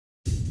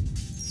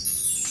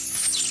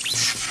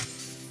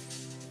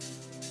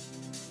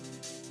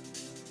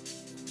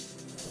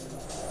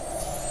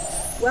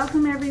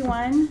Welcome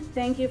everyone.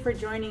 Thank you for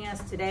joining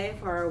us today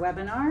for our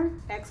webinar,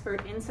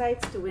 Expert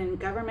Insights to Win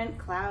Government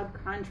Cloud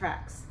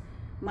Contracts.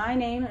 My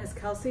name is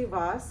Kelsey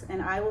Voss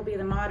and I will be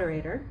the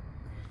moderator.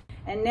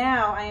 And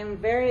now I am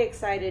very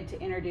excited to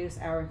introduce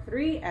our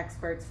three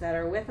experts that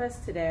are with us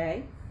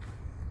today.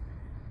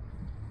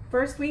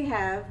 First we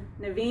have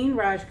Naveen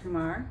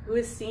Rajkumar, who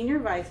is Senior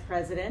Vice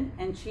President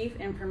and Chief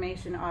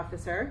Information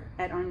Officer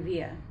at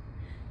Onvia.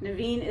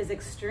 Naveen is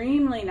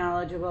extremely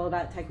knowledgeable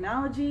about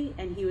technology,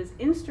 and he was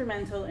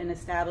instrumental in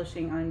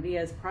establishing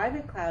Onvia's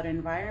private cloud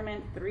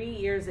environment 3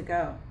 years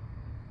ago.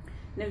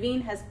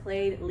 Naveen has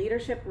played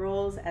leadership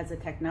roles as a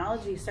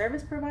technology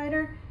service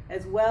provider,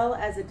 as well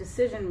as a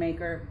decision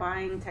maker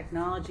buying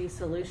technology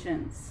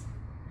solutions.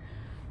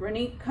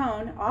 Ronit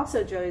Cohn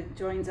also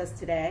joins us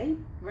today.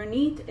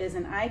 Ronit is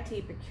an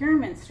IT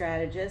procurement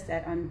strategist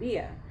at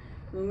Onvia,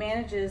 who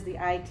manages the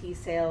IT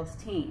sales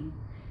team.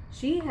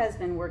 She has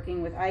been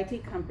working with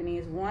IT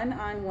companies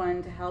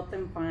one-on-one to help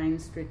them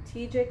find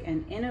strategic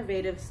and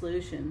innovative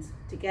solutions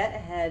to get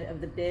ahead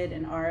of the bid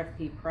and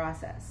RFP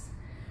process.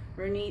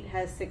 Ronit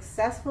has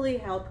successfully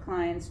helped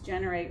clients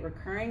generate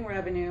recurring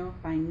revenue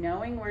by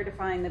knowing where to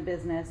find the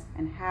business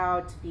and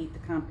how to beat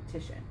the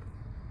competition.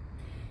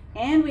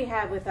 And we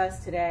have with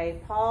us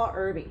today Paul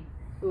Irby,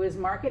 who is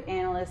market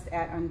analyst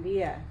at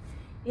Onvia.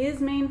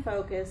 His main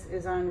focus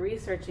is on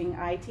researching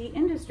IT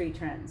industry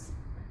trends.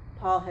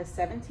 Paul has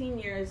 17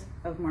 years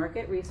of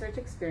market research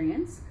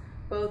experience,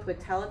 both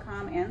with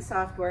telecom and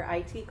software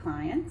IT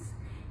clients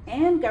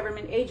and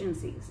government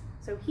agencies.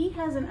 So he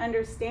has an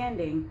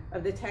understanding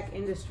of the tech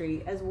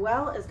industry as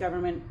well as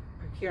government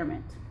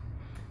procurement.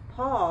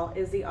 Paul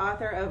is the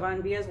author of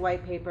Onvia's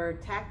white paper,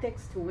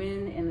 Tactics to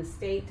Win in the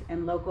State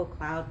and Local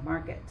Cloud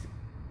Market.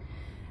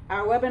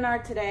 Our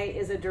webinar today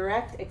is a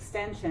direct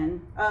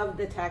extension of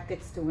the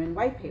Tactics to Win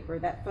white paper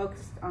that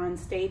focused on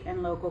state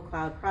and local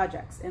cloud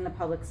projects in the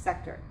public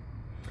sector.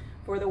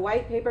 For the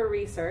white paper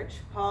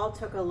research, Paul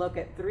took a look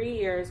at 3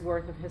 years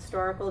worth of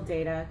historical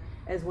data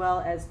as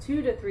well as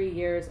 2 to 3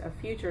 years of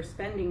future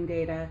spending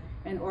data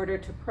in order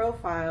to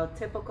profile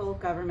typical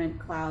government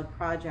cloud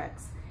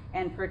projects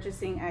and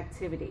purchasing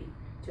activity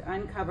to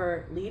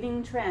uncover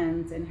leading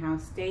trends in how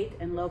state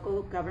and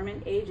local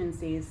government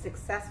agencies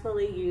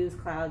successfully use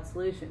cloud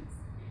solutions.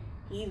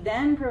 He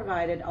then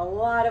provided a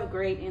lot of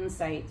great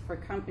insights for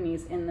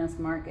companies in this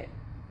market.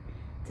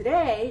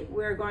 Today,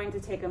 we're going to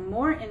take a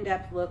more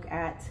in-depth look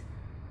at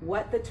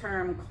what the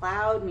term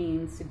cloud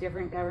means to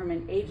different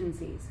government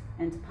agencies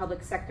and to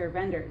public sector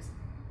vendors,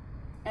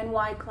 and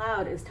why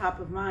cloud is top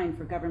of mind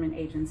for government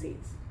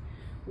agencies.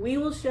 We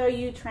will show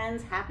you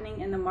trends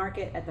happening in the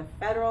market at the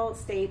federal,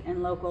 state,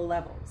 and local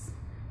levels.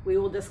 We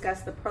will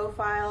discuss the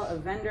profile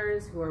of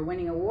vendors who are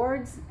winning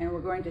awards, and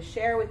we're going to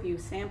share with you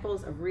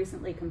samples of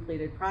recently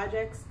completed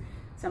projects,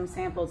 some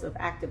samples of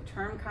active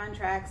term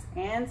contracts,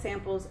 and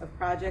samples of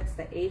projects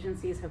that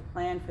agencies have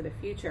planned for the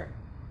future.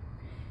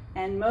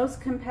 And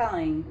most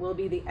compelling will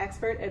be the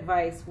expert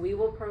advice we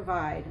will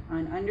provide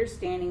on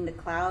understanding the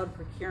cloud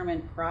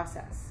procurement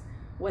process,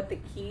 what the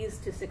keys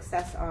to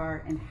success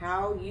are, and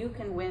how you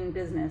can win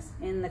business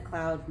in the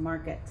cloud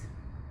market.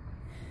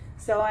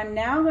 So I'm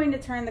now going to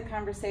turn the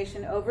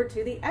conversation over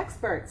to the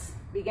experts,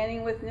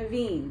 beginning with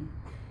Naveen.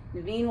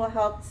 Naveen will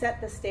help set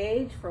the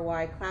stage for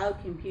why cloud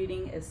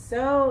computing is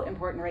so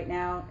important right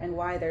now and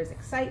why there's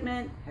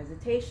excitement,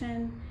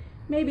 hesitation,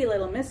 maybe a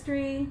little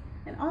mystery,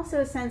 and also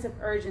a sense of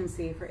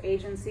urgency for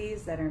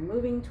agencies that are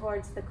moving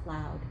towards the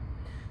cloud.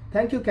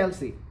 Thank you,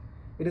 Kelsey.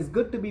 It is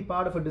good to be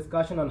part of a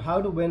discussion on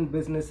how to win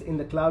business in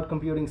the cloud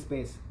computing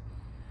space.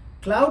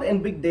 Cloud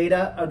and big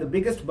data are the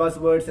biggest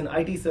buzzwords in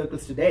IT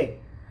circles today,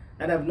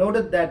 and I've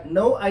noted that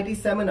no IT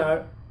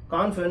seminar,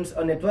 conference,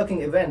 or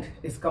networking event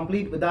is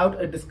complete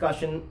without a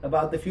discussion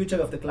about the future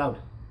of the cloud.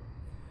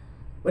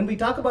 When we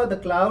talk about the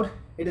cloud,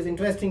 it is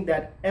interesting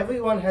that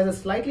everyone has a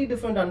slightly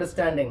different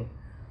understanding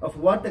of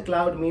what the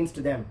cloud means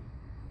to them.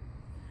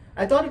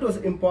 I thought it was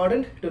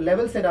important to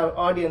level set our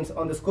audience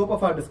on the scope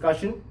of our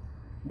discussion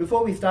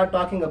before we start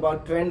talking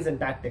about trends and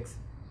tactics.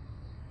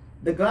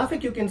 The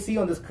graphic you can see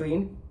on the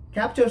screen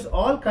captures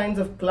all kinds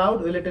of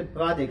cloud-related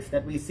projects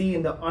that we see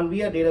in the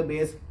Onvia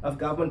database of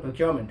government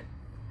procurement.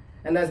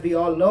 And as we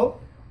all know,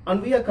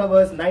 Onvia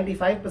covers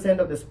 95%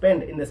 of the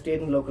spend in the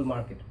state and local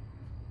market.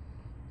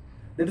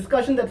 The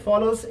discussion that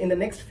follows in the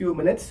next few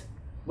minutes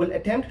will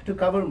attempt to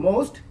cover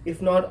most,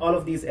 if not all,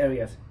 of these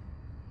areas.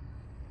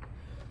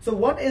 So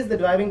what is the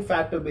driving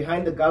factor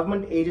behind the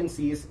government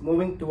agencies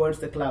moving towards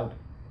the cloud?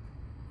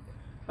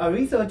 Our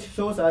research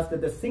shows us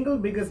that the single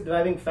biggest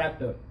driving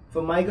factor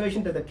for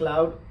migration to the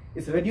cloud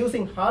is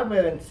reducing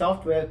hardware and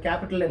software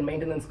capital and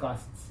maintenance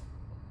costs.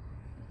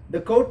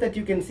 The quote that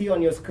you can see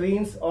on your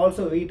screens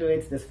also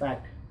reiterates this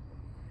fact.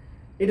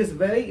 It is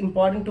very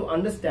important to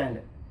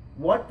understand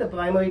what the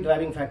primary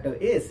driving factor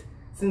is,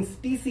 since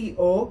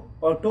TCO,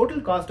 or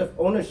total cost of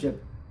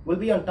ownership, will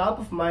be on top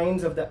of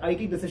minds of the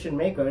IT decision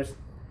makers,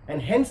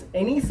 and hence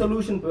any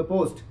solution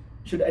proposed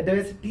should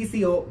address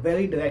TCO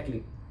very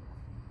directly.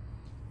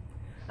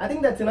 I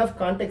think that's enough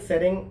context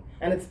setting,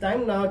 and it's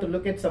time now to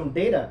look at some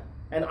data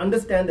and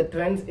understand the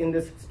trends in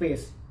this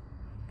space.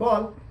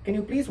 Paul, can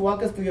you please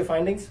walk us through your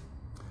findings?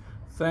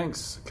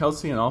 Thanks,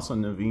 Kelsey, and also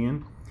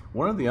Naveen.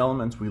 One of the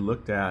elements we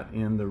looked at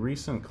in the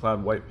recent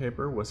cloud white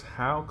paper was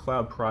how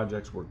cloud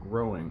projects were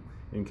growing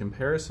in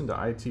comparison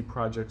to IT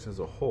projects as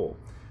a whole.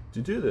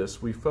 To do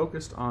this, we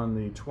focused on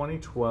the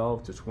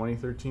 2012 to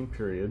 2013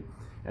 period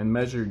and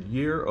measured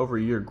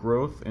year-over-year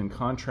growth in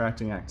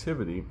contracting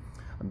activity,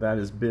 that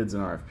is bids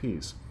and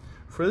RFPs.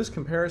 For this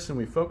comparison,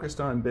 we focused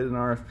on bid and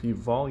RFP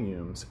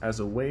volumes as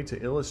a way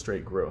to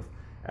illustrate growth,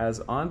 as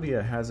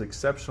Onvia has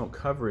exceptional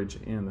coverage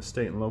in the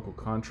state and local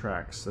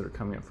contracts that are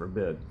coming up for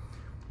bid.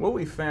 What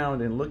we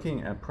found in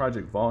looking at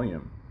project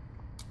volume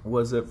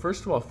was that,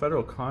 first of all,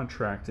 federal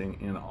contracting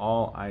in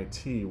all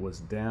IT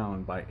was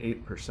down by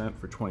 8%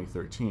 for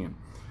 2013.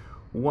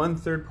 One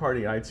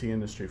third-party IT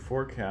industry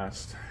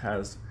forecast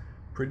has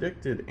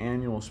predicted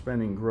annual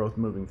spending growth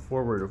moving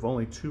forward of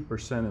only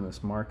 2% in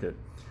this market,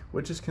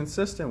 which is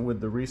consistent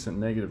with the recent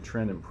negative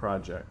trend in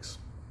projects.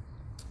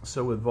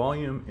 So with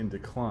volume in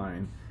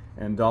decline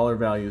and dollar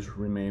values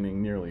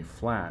remaining nearly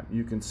flat,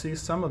 you can see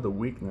some of the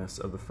weakness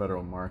of the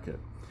federal market.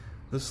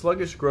 The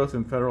sluggish growth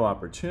in federal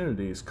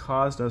opportunities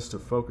caused us to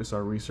focus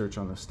our research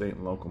on the state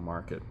and local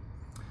market.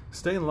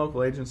 State and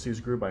local agencies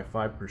grew by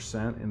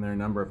 5% in their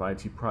number of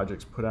IT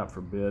projects put out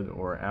for bid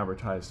or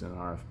advertised in an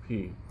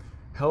RFP.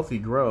 Healthy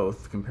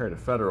growth compared to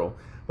federal,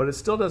 but it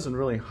still doesn't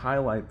really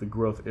highlight the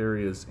growth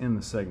areas in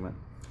the segment.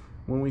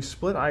 When we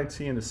split IT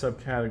into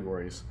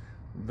subcategories,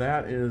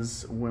 that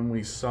is when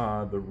we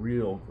saw the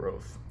real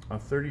growth. A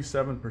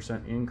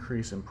 37%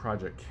 increase in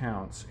project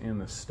counts in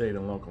the state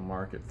and local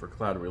market for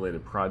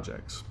cloud-related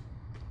projects.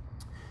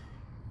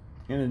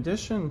 In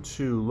addition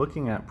to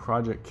looking at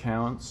project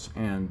counts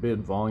and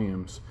bid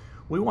volumes,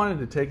 we wanted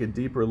to take a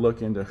deeper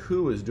look into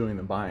who is doing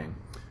the buying.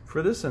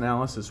 For this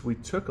analysis, we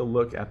took a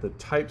look at the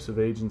types of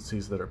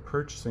agencies that are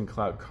purchasing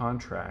cloud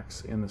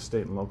contracts in the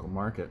state and local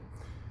market.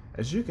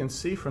 As you can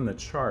see from the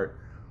chart,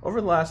 over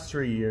the last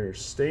 3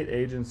 years, state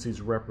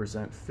agencies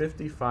represent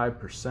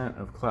 55%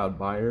 of cloud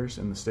buyers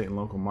in the state and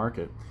local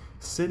market.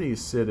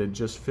 Cities sit at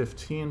just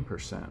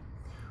 15%.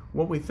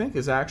 What we think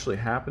is actually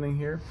happening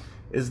here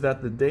is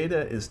that the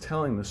data is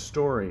telling the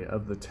story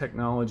of the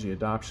technology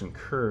adoption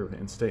curve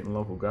in state and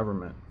local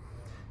government.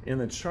 In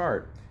the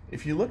chart,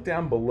 if you look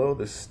down below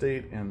the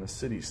state and the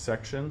city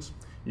sections,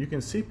 you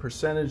can see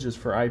percentages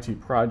for IT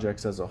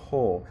projects as a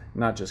whole,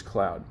 not just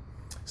cloud.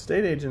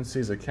 State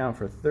agencies account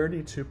for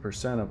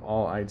 32% of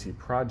all IT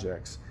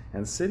projects,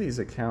 and cities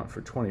account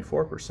for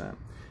 24%.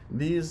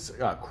 These,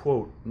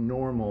 quote,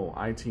 normal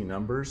IT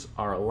numbers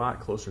are a lot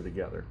closer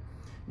together.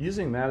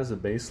 Using that as a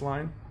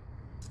baseline,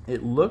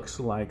 it looks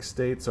like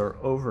states are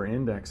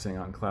over-indexing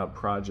on cloud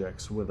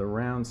projects with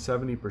around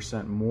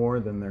 70% more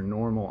than their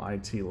normal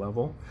IT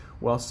level,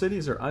 while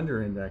cities are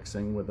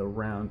under-indexing with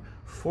around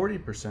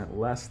 40%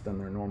 less than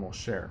their normal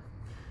share.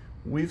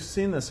 We've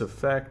seen this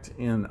effect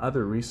in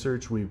other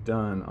research we've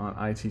done on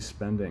IT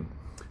spending.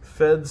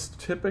 Feds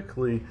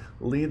typically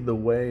lead the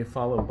way,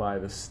 followed by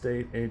the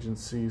state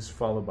agencies,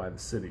 followed by the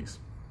cities.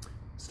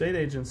 State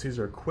agencies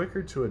are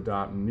quicker to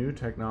adopt new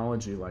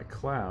technology like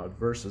cloud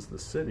versus the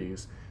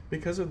cities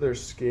because of their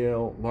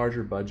scale,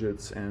 larger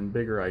budgets, and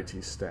bigger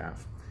IT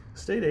staff.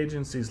 State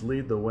agencies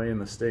lead the way in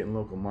the state and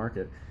local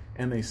market,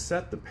 and they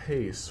set the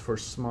pace for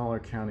smaller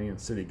county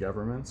and city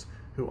governments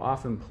who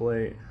often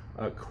play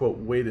a, quote,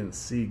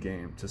 wait-and-see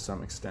game to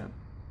some extent.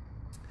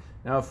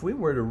 Now, if we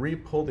were to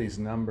re-pull these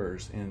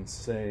numbers in,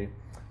 say,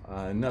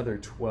 another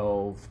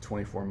 12,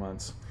 24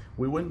 months,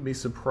 we wouldn't be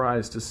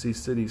surprised to see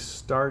cities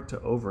start to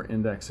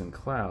over-index in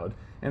cloud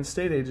and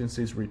state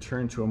agencies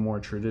return to a more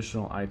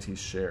traditional IT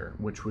share,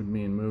 which would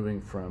mean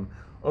moving from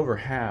over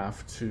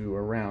half to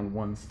around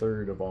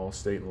 1/3 of all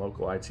state and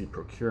local IT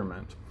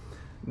procurement.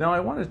 Now, I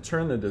want to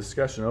turn the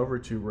discussion over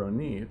to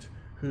Ronit,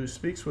 who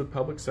speaks with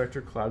public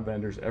sector cloud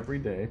vendors every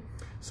day,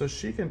 so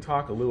she can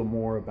talk a little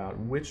more about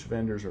which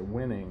vendors are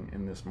winning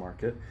in this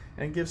market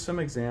and give some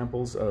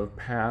examples of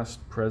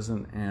past,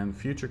 present, and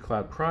future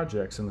cloud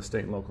projects in the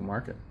state and local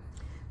market.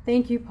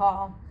 Thank you,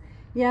 Paul.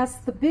 Yes,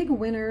 the big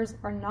winners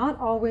are not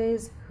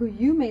always who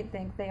you may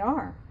think they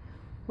are.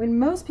 When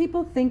most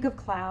people think of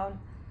cloud,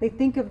 they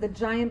think of the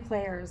giant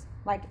players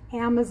like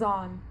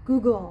Amazon,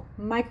 Google,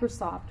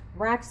 Microsoft,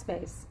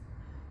 Rackspace.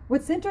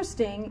 What's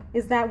interesting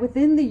is that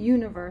within the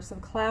universe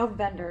of cloud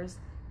vendors,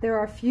 there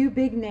are a few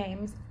big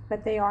names,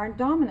 but they aren't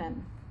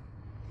dominant.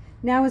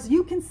 Now, as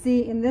you can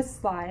see in this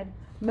slide,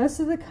 most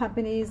of the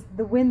companies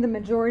that win the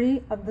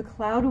majority of the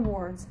cloud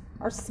awards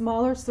are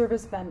smaller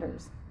service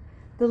vendors.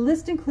 The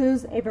list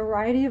includes a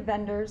variety of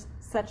vendors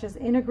such as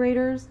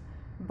integrators,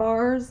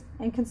 VARs,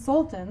 and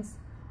consultants,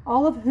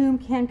 all of whom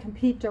can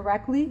compete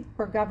directly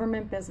for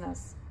government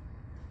business.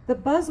 The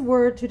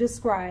buzzword to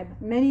describe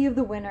many of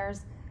the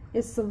winners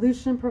is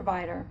solution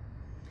provider.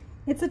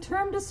 It's a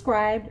term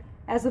described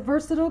as a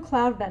versatile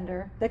cloud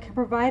vendor that can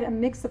provide a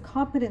mix of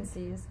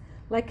competencies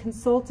like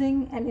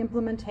consulting and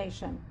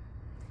implementation,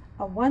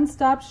 a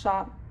one-stop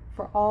shop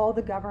for all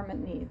the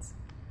government needs.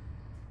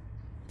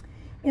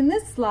 In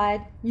this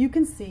slide, you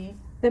can see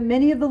that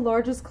many of the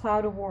largest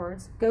cloud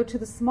awards go to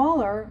the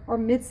smaller or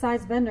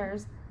mid-sized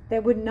vendors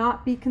that would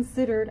not be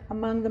considered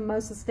among the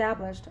most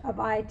established of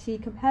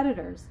IT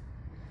competitors.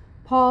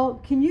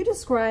 Paul, can you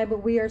describe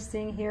what we are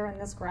seeing here in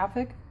this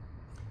graphic?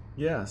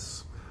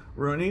 Yes.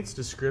 Ronit's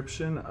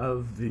description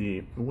of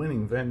the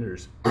winning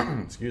vendors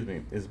excuse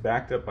me, is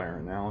backed up by our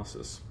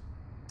analysis.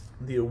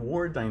 The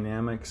award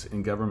dynamics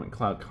in government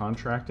cloud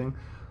contracting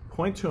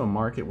point to a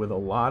market with a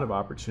lot of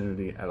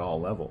opportunity at all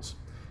levels.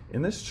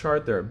 In this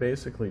chart, there are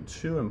basically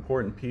two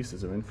important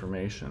pieces of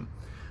information.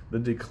 The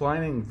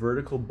declining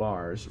vertical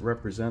bars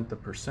represent the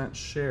percent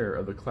share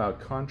of the cloud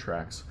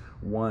contracts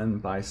won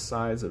by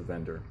size of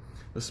vendor.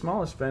 The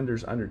smallest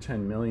vendors under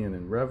 10 million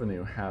in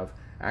revenue have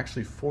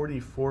actually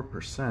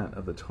 44%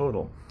 of the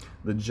total.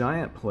 The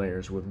giant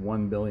players with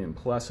 1 billion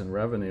plus in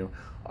revenue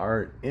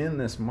are in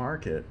this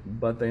market,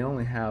 but they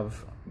only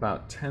have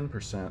about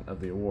 10%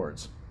 of the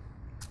awards.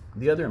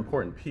 The other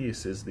important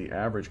piece is the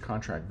average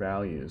contract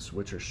values,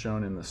 which are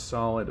shown in the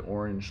solid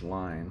orange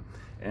line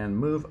and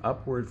move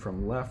upward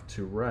from left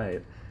to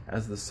right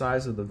as the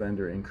size of the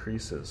vendor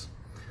increases.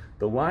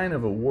 The line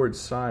of award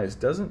size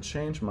doesn't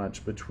change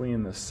much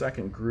between the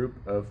second group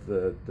of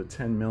the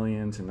 10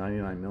 million to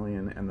 99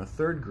 million and the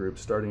third group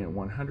starting at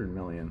 100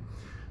 million.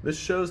 This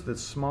shows that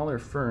smaller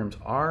firms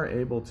are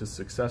able to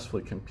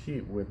successfully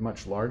compete with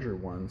much larger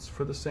ones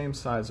for the same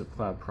size of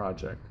cloud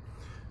project.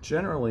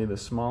 Generally, the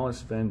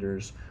smallest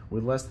vendors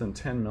with less than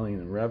 10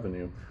 million in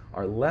revenue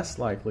are less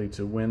likely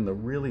to win the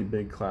really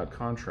big cloud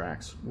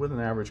contracts with an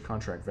average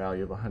contract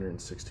value of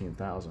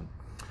 116,000.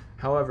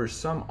 However,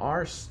 some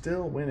are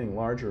still winning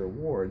larger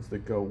awards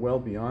that go well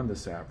beyond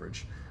this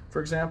average. For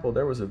example,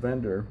 there was a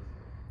vendor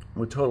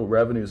with total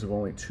revenues of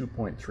only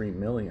 2.3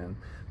 million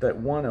that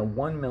won a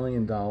 $1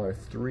 million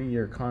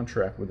 3-year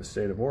contract with the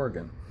state of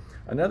Oregon.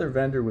 Another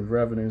vendor with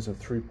revenues of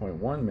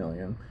 3.1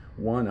 million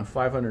won a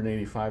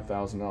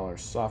 $585,000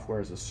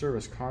 software as a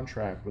service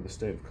contract with the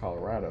state of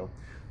Colorado.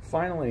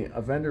 Finally,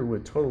 a vendor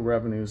with total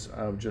revenues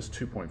of just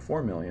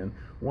 2.4 million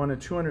won a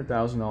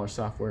 $200,000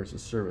 software as a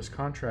service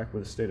contract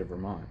with the state of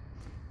Vermont.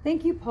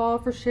 Thank you, Paul,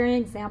 for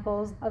sharing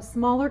examples of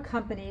smaller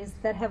companies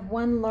that have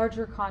won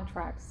larger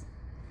contracts.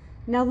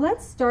 Now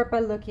let's start by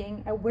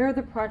looking at where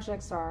the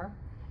projects are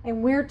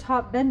and where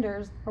top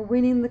vendors are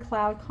winning the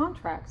cloud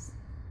contracts.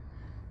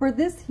 For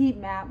this heat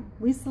map,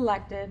 we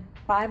selected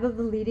 5 of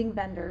the leading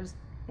vendors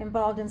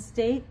involved in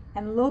state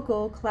and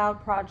local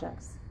cloud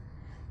projects.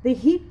 The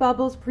heat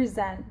bubbles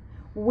present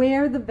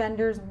where the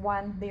vendors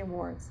won the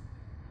awards.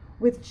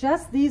 With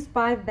just these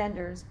 5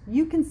 vendors,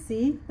 you can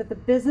see that the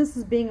business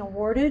is being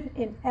awarded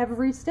in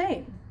every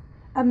state.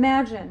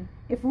 Imagine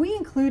if we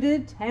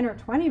included 10 or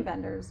 20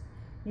 vendors,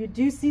 you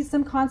do see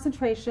some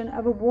concentration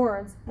of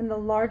awards in the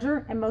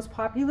larger and most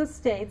populous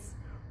states,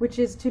 which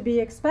is to be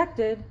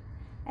expected,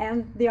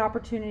 and the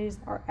opportunities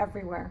are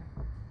everywhere.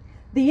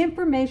 The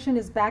information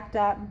is backed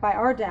up by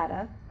our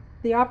data.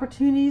 The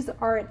opportunities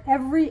are at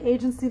every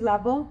agency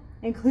level,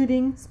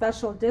 including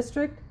special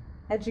district,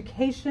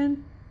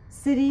 education,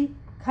 city,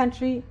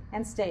 country,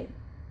 and state.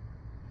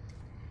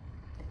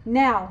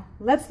 Now,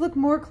 let's look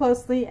more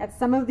closely at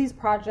some of these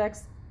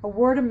projects,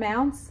 award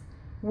amounts,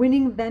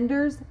 winning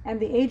vendors, and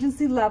the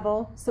agency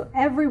level so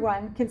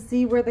everyone can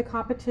see where the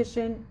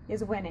competition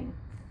is winning.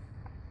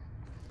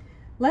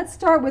 Let's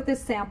start with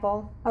this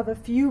sample of a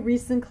few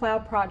recent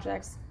cloud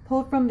projects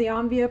pulled from the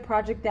Onvia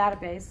project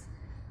database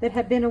that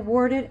have been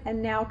awarded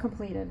and now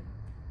completed.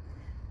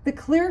 The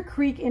Clear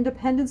Creek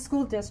Independent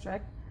School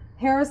District,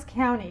 Harris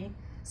County,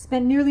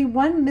 spent nearly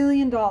 $1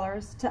 million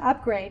to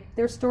upgrade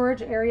their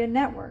storage area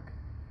network,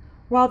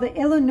 while the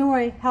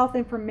Illinois Health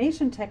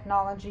Information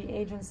Technology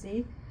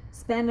Agency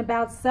spent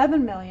about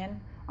 $7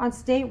 million on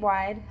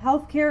statewide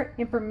healthcare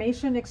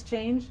information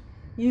exchange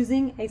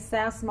using a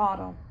SaaS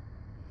model.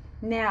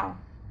 Now,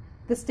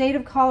 the state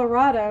of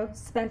Colorado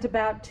spent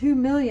about $2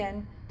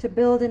 million to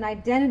build an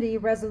identity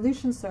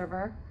resolution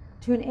server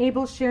to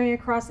enable sharing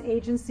across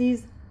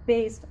agencies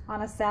based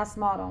on a SaaS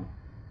model.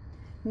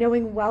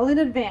 Knowing well in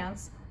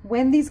advance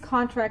when these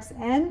contracts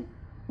end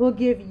will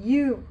give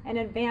you an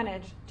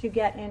advantage to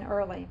get in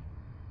early.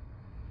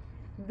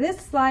 This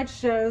slide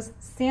shows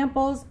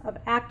samples of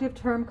active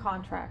term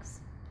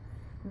contracts.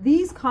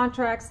 These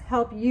contracts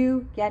help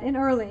you get in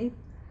early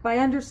by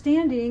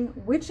understanding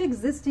which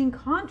existing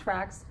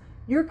contracts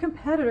your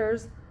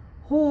competitors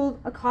hold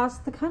across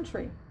the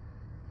country.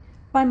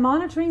 By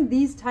monitoring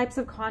these types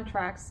of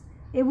contracts,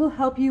 it will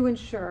help you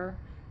ensure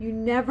you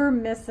never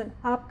miss an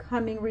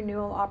upcoming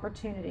renewal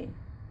opportunity.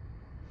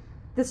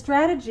 The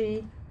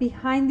strategy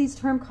behind these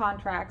term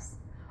contracts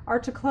are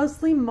to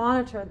closely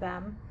monitor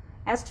them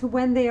as to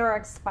when they are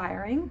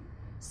expiring,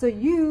 so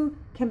you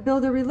can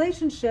build a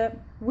relationship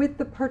with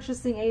the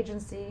purchasing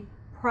agency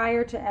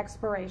prior to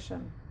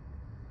expiration.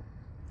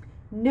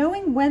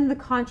 Knowing when the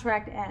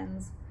contract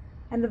ends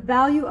and the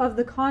value of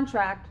the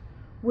contract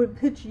would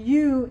put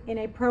you in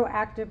a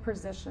proactive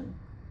position.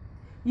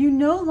 You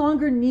no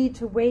longer need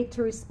to wait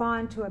to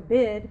respond to a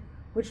bid,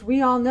 which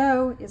we all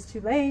know is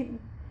too late.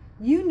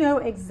 You know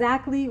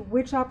exactly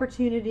which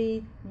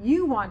opportunity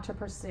you want to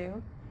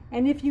pursue,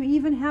 and if you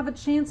even have a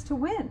chance to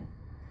win.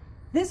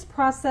 This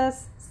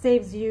process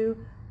saves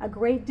you a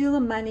great deal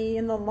of money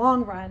in the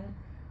long run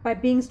by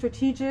being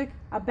strategic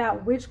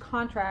about which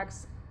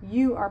contracts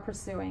you are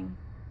pursuing.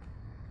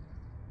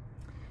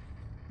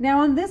 Now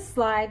on this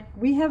slide,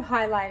 we have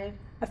highlighted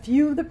a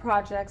few of the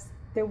projects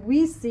that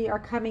we see are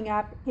coming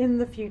up in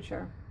the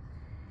future.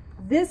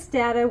 This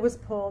data was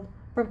pulled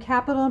from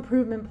capital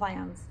improvement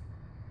plans.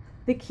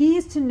 The key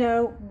is to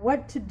know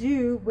what to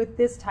do with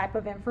this type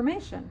of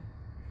information.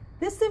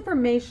 This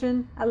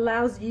information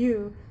allows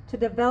you to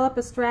develop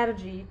a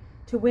strategy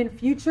to win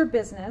future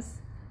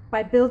business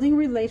by building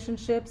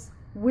relationships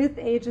with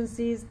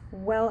agencies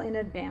well in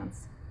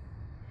advance.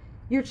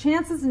 Your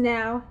chances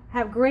now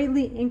have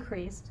greatly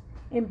increased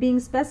in being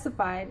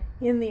specified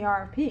in the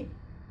RFP.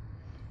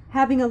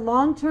 Having a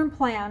long-term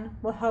plan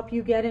will help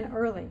you get in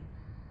early.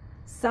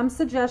 Some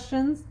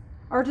suggestions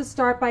are to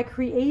start by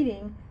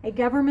creating a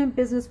government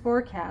business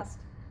forecast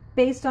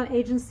based on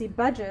agency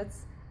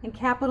budgets and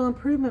capital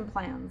improvement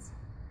plans.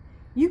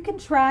 You can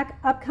track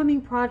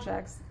upcoming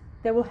projects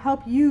that will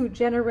help you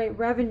generate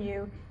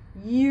revenue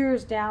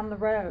years down the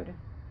road.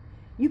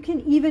 You can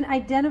even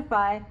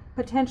identify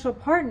potential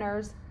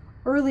partners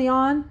early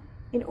on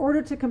in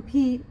order to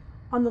compete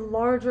on the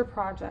larger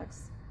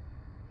projects.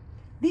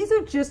 These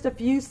are just a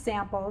few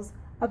samples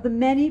of the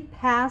many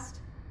past,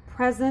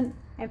 present,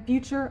 and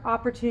future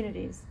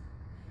opportunities.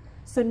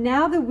 So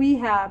now that we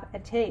have a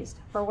taste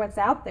for what's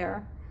out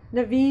there,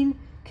 Naveen,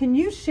 can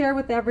you share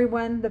with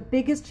everyone the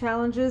biggest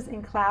challenges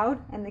in cloud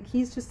and the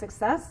keys to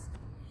success?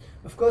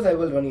 Of course I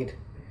will, Ronit.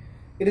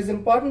 It is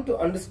important to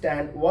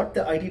understand what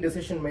the IT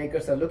decision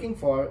makers are looking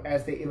for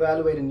as they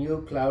evaluate a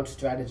new cloud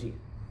strategy.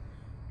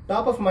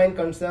 Top of mind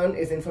concern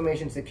is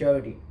information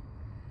security.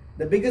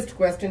 The biggest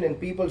question in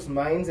people's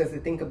minds as they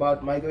think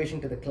about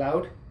migration to the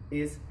cloud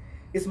is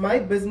my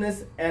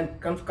business and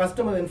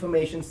customer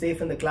information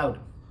safe in the cloud?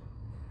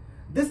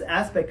 This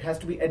aspect has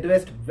to be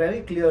addressed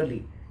very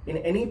clearly in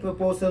any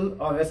proposal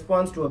or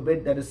response to a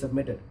bid that is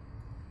submitted.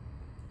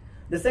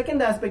 The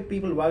second aspect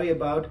people worry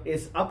about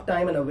is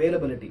uptime and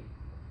availability.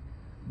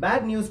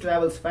 Bad news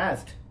travels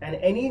fast, and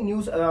any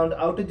news around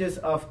outages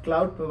of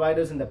cloud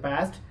providers in the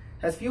past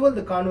has fueled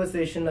the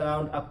conversation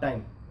around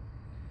uptime.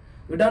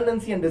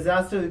 Redundancy and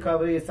disaster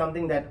recovery is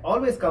something that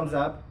always comes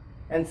up,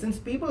 and since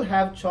people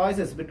have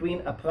choices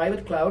between a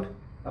private cloud,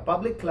 a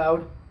public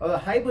cloud, or a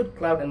hybrid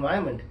cloud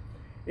environment,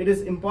 it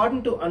is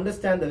important to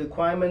understand the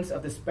requirements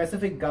of the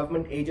specific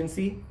government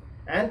agency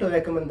and to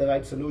recommend the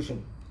right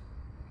solution.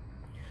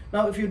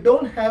 Now, if you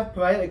don't have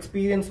prior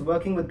experience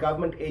working with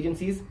government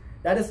agencies,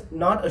 that is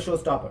not a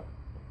showstopper.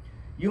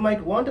 You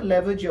might want to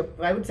leverage your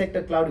private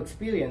sector cloud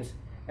experience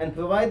and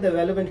provide the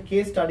relevant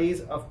case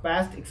studies of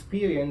past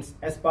experience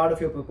as part of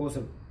your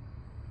proposal.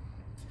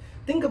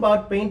 Think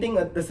about painting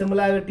the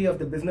similarity of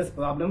the business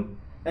problem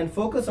and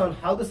focus on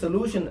how the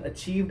solution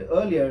achieved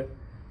earlier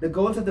the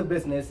goals of the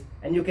business,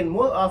 and you can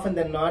more often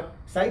than not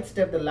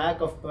sidestep the lack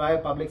of prior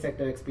public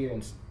sector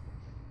experience.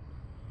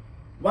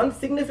 One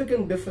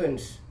significant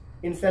difference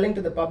in selling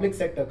to the public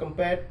sector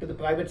compared to the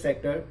private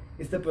sector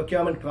is the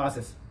procurement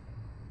process.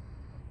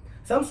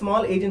 Some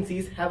small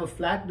agencies have a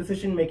flat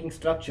decision-making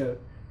structure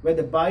where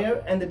the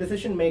buyer and the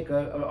decision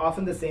maker are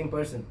often the same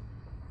person.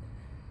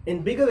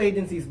 In bigger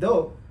agencies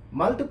though,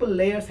 multiple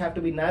layers have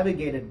to be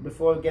navigated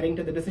before getting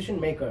to the decision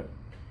maker,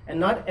 and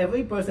not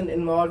every person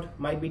involved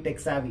might be tech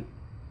savvy.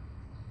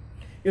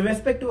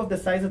 Irrespective of the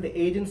size of the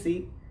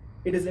agency,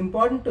 it is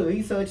important to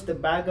research the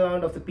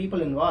background of the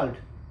people involved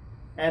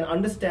and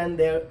understand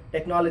their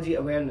technology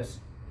awareness.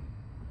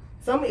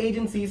 Some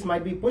agencies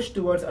might be pushed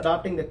towards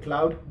adopting the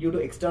cloud due to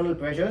external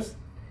pressures,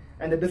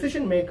 and the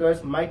decision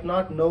makers might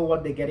not know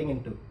what they're getting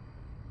into.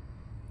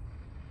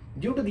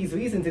 Due to these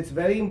reasons, it's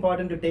very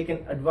important to take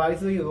an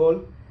advisory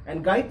role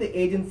and guide the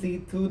agency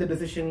through the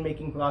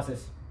decision-making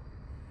process.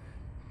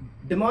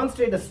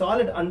 Demonstrate a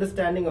solid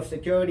understanding of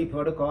security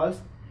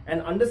protocols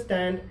and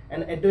understand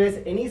and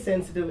address any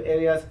sensitive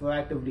areas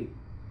proactively.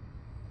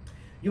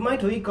 You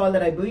might recall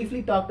that I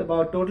briefly talked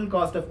about total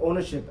cost of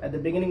ownership at the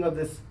beginning of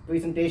this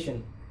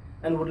presentation,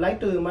 and would like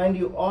to remind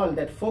you all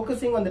that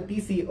focusing on the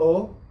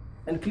TCO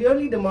and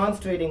clearly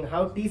demonstrating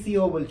how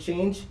TCO will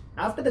change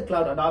after the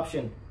cloud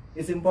adoption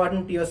is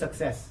important to your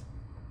success.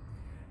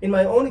 In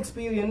my own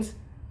experience,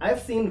 I've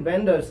seen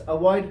vendors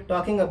avoid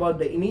talking about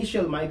the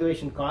initial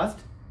migration cost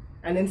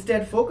and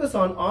instead focus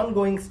on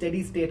ongoing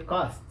steady state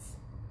costs.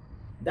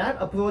 That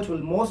approach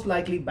will most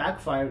likely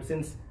backfire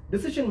since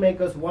decision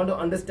makers want to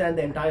understand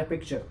the entire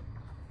picture.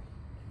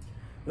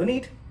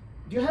 Ronit,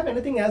 do you have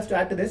anything else to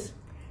add to this?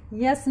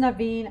 Yes,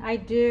 Naveen, I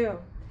do.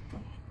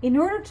 In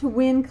order to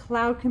win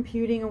cloud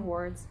computing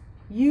awards,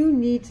 you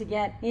need to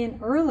get in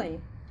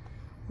early.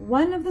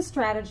 One of the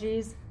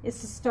strategies is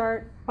to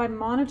start by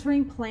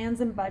monitoring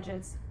plans and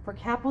budgets for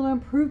capital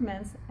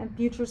improvements and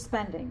future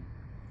spending.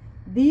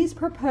 These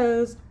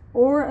proposed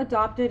or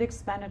adopted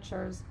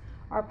expenditures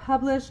are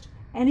published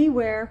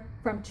anywhere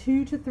from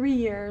 2 to 3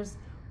 years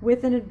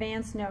with an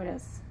advance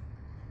notice.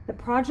 The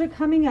project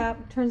coming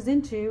up turns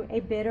into a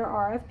bid or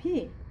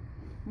RFP.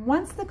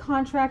 Once the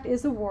contract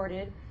is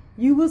awarded,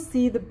 you will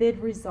see the bid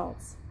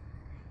results.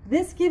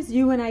 This gives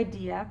you an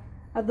idea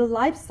of the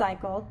life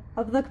cycle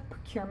of the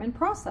procurement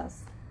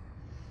process.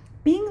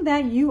 Being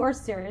that you are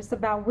serious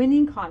about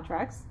winning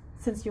contracts,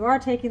 since you are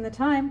taking the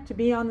time to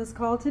be on this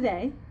call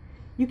today,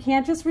 you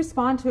can't just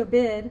respond to a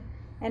bid,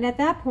 and at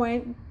that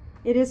point,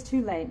 it is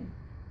too late.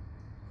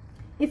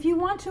 If you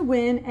want to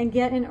win and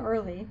get in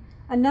early,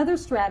 another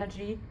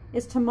strategy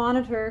is to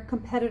monitor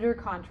competitor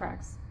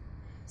contracts.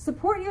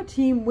 Support your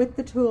team with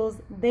the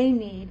tools they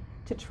need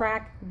to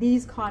track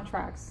these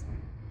contracts.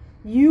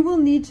 You will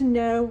need to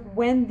know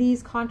when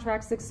these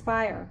contracts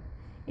expire,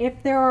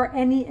 if there are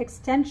any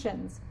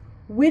extensions,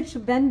 which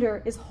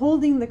vendor is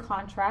holding the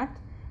contract,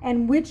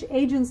 and which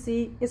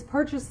agency is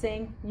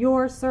purchasing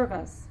your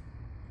service.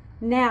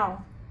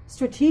 Now,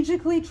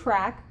 strategically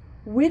track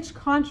which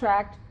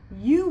contract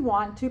you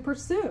want to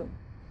pursue.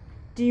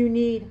 Do you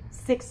need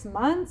 6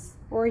 months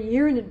or a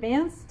year in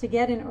advance to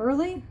get in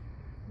early?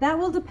 That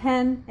will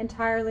depend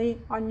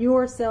entirely on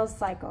your sales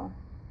cycle.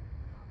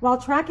 While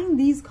tracking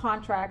these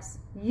contracts,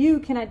 you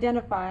can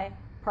identify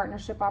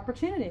partnership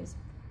opportunities.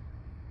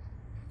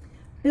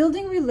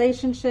 Building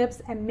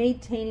relationships and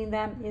maintaining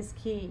them is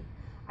key.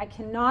 I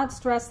cannot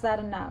stress that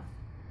enough.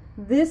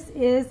 This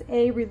is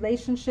a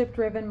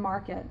relationship-driven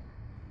market.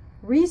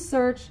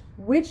 Research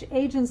which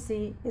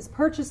agency is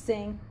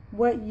purchasing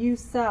what you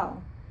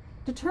sell.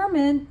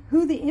 Determine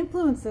who the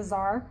influences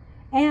are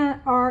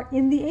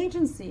in the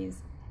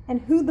agencies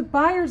and who the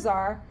buyers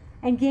are,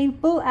 and gain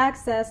full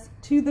access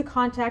to the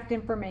contact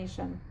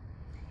information.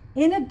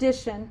 In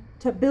addition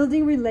to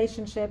building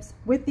relationships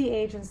with the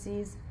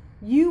agencies,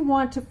 you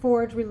want to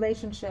forge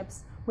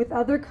relationships with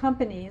other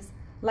companies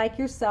like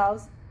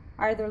yourselves,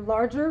 either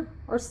larger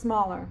or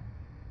smaller.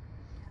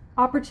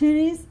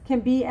 Opportunities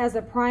can be as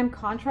a prime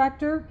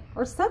contractor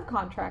or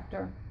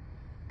subcontractor.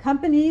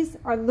 Companies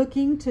are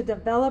looking to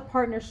develop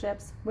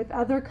partnerships with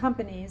other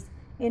companies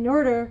in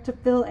order to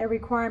fill a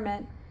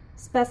requirement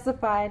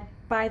specified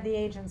by the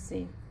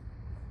agency.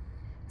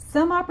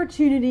 Some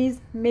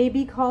opportunities may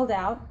be called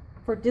out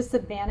for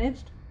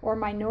disadvantaged or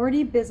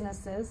minority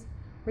businesses,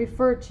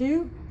 referred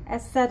to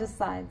as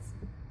set-asides.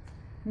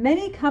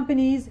 Many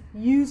companies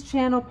use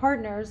channel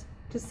partners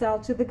to sell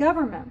to the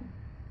government.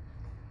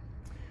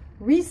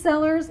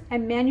 Resellers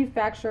and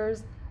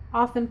manufacturers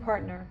often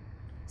partner,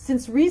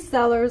 since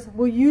resellers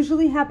will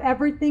usually have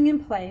everything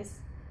in place,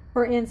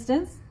 for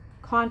instance,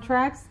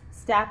 contracts,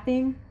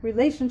 staffing,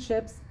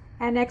 relationships,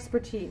 and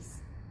expertise.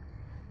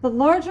 The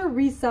larger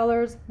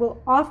resellers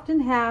will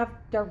often have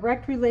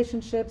direct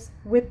relationships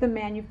with the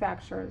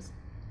manufacturers.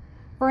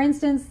 For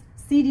instance,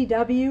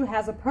 CDW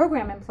has a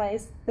program in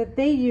place that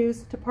they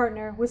use to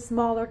partner with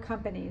smaller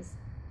companies.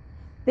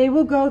 They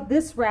will go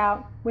this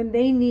route when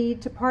they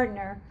need to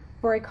partner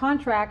for a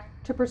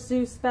contract to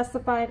pursue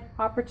specified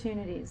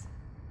opportunities.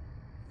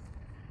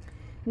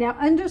 Now,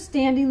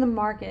 understanding the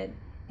market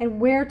and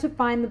where to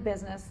find the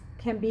business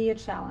can be a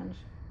challenge.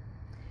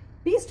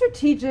 Be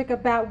strategic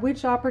about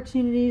which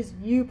opportunities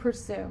you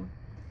pursue.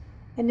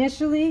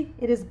 Initially,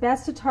 it is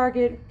best to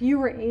target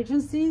fewer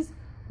agencies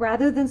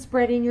rather than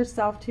spreading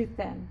yourself too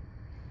thin.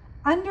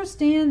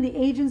 Understand the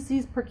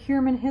agency's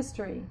procurement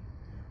history.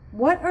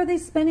 What are they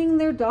spending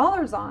their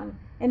dollars on,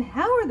 and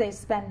how are they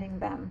spending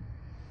them?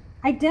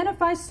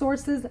 Identify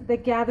sources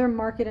that gather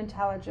market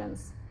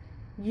intelligence.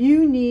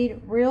 You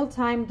need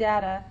real-time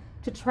data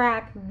to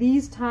track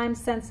these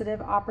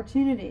time-sensitive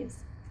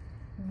opportunities.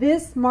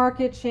 This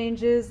market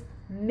changes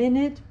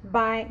minute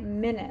by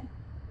minute.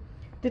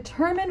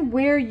 Determine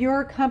where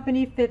your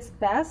company fits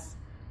best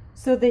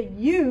so that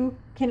you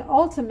can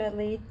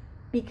ultimately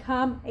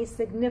become a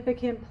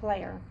significant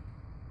player.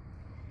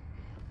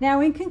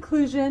 Now, in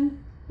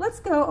conclusion,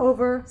 let's go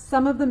over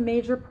some of the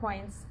major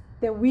points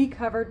that we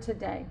covered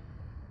today.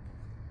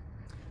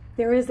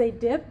 There is a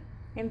dip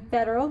in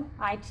federal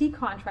IT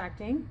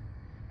contracting.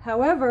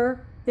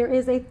 However, there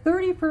is a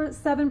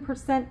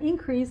 37%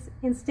 increase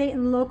in state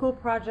and local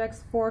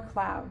projects for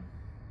cloud.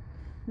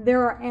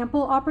 There are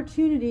ample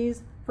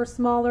opportunities for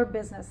smaller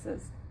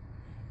businesses.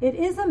 It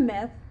is a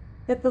myth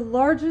that the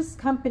largest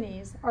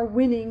companies are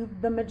winning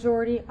the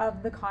majority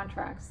of the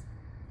contracts.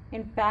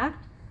 In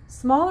fact,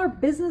 smaller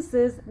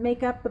businesses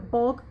make up the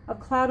bulk of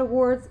cloud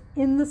awards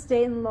in the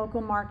state and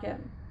local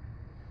market.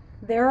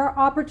 There are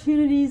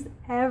opportunities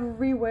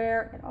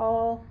everywhere at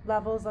all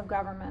levels of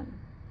government.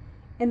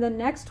 In the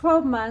next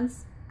 12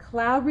 months,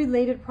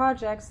 cloud-related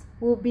projects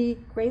will be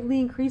greatly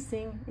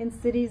increasing in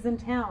cities and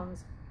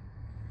towns.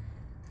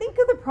 Think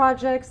of the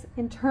projects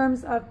in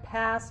terms of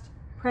past,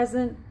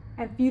 present,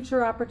 and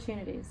future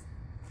opportunities.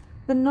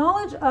 The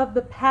knowledge of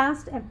the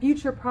past and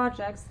future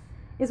projects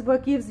is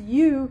what gives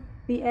you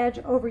the edge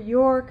over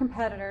your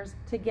competitors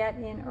to get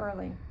in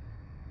early.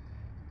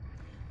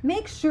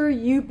 Make sure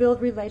you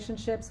build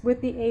relationships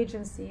with the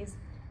agencies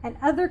and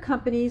other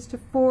companies to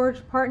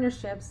forge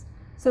partnerships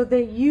so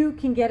that you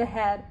can get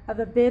ahead of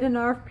the bid and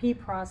RFP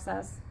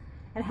process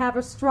and have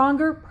a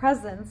stronger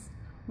presence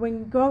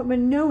when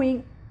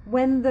knowing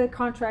when the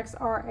contracts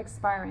are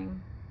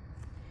expiring.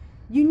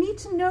 You need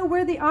to know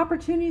where the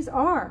opportunities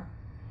are.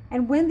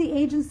 and when the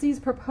agencies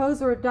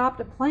propose or adopt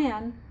a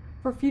plan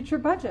for future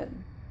budget.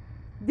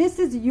 This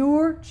is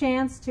your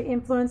chance to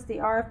influence the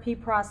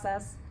RFP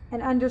process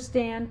and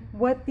understand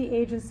what the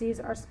agencies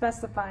are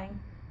specifying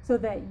so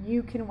that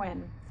you can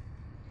win.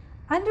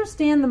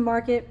 Understand the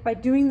market by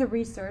doing the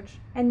research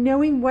and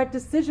knowing what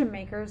decision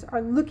makers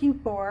are looking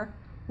for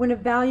when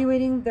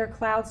evaluating their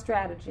cloud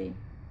strategy.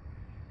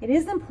 It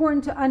is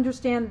important to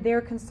understand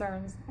their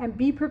concerns and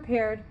be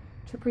prepared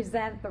to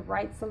present the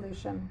right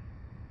solution.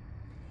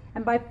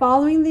 And by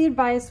following the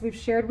advice we've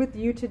shared with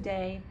you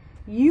today,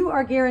 you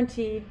are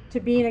guaranteed to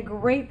be in a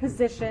great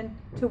position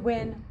to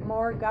win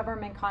more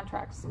government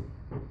contracts.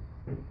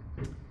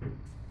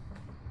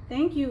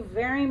 Thank you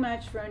very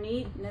much,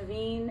 Ronit,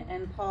 Naveen,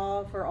 and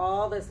Paul, for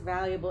all this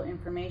valuable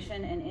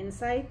information and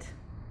insight.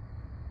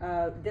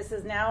 This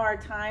is now our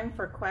time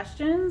for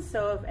questions,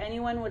 so if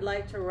anyone would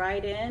like to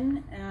write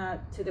in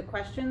to the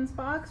questions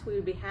box, we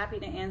would be happy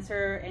to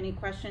answer any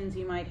questions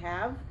you might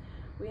have.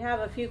 We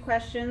have a few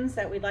questions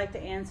that we'd like to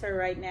answer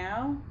right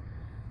now.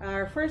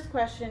 Our first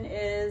question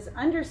is,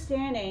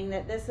 understanding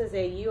that this is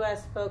a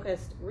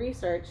U.S.-focused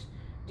research,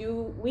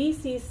 do we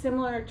see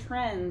similar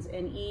trends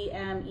in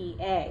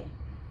EMEA?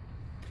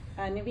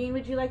 Naveen,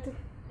 would you like to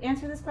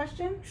answer this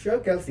question? Sure,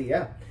 Kelsey,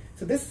 yeah.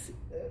 So this,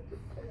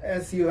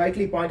 as you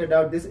rightly pointed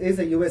out, this is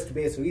a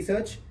US-based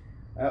research.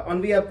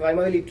 ONVIA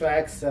primarily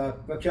tracks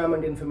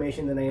procurement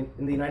information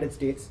in the United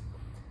States.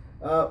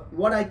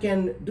 What I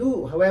can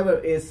do, however,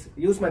 is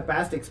use my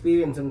past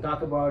experience and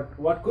talk about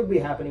what could be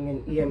happening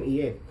in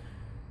EMEA,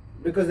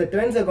 because the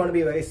trends are going to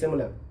be very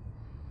similar.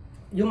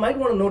 You might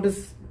want to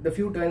notice the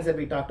few trends that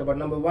we talked about.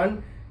 Number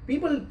one,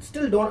 people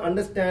still don't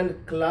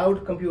understand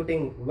cloud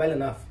computing well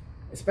enough,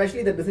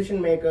 especially the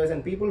decision makers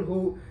and people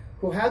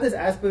who have this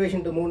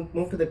aspiration to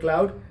move to the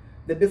cloud.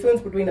 The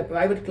difference between a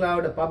private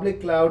cloud, a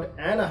public cloud,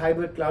 and a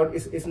hybrid cloud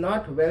is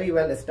not very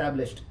well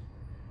established.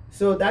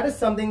 So that is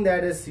something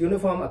that is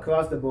uniform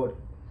across the board.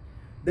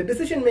 The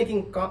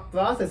decision-making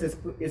process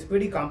is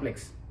pretty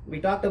complex. We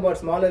talked about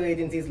smaller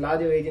agencies,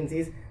 larger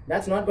agencies.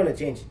 That's not going to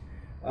change.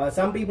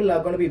 Some people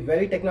are going to be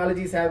very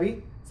technology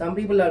savvy. Some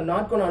people are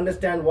not going to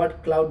understand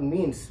what cloud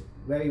means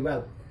very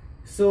well.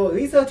 So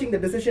researching the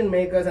decision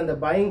makers and the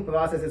buying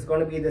process is going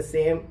to be the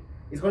same.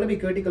 It's going to be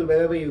critical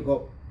wherever you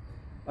go.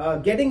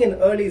 Getting in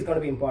early is going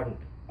to be important.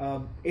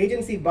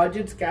 Agency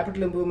budgets,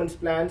 capital improvements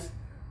plans,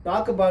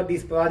 talk about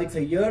these projects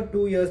a year,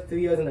 2 years,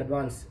 3 years in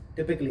advance,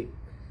 typically.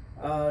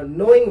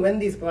 Knowing when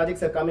these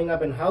projects are coming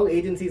up and how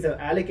agencies are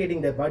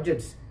allocating their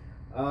budgets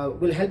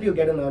will help you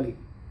get in early.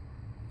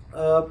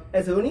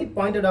 As Ronit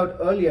pointed out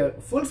earlier,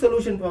 full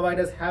solution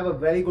providers have a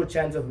very good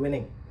chance of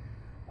winning.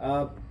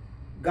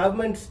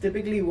 Governments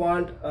typically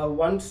want a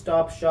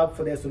one-stop shop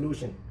for their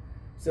solution.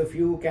 So if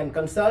you can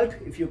consult,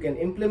 if you can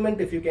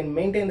implement, if you can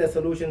maintain the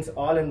solutions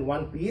all in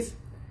one piece,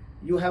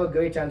 you have a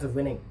great chance of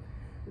winning.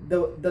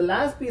 The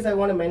last piece I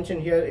want to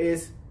mention here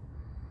is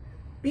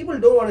people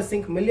don't want to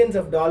sink millions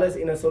of dollars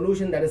in a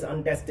solution that is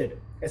untested,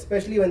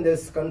 especially when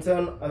there's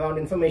concern around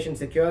information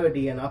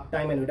security and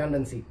uptime and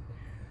redundancy.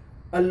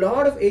 A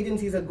lot of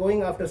agencies are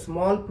going after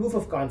small proof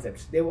of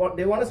concepts. They want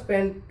to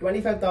spend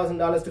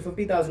 $25,000 to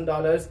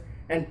 $50,000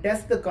 and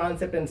test the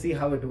concept and see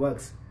how it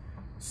works.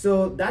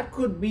 So that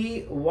could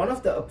be one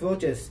of the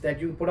approaches that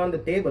you put on the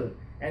table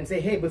and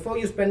say, hey, before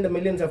you spend the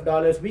millions of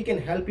dollars, we can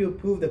help you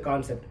prove the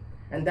concept.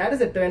 And that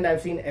is a trend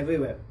I've seen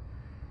everywhere.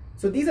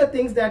 So these are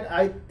things that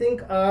I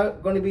think are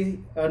going to be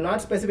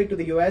not specific to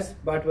the US,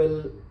 but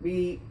will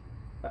be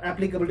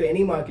applicable to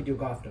any market you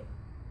go after.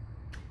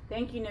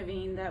 Thank you,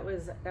 Naveen. That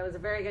was a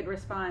very good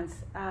response.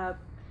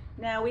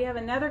 Now we have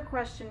another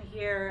question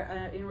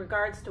here in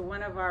regards to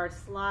one of our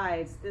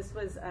slides. This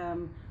was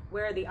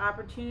where the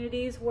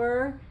opportunities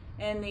were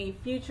in the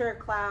future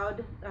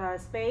cloud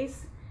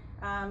space.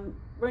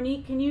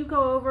 Ronit, can you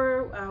go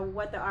over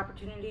what the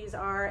opportunities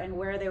are and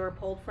where they were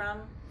pulled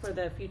from for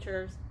the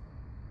futures?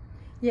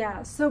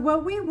 Yeah, so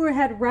what we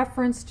had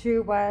referenced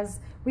to was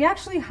we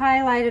actually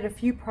highlighted a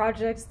few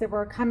projects that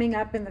were coming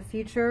up in the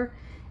future,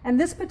 and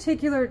this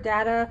particular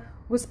data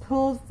was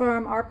pulled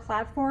from our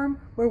platform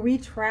where we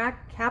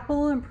track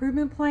capital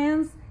improvement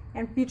plans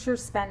and future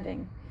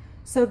spending.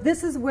 So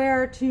this is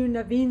where, to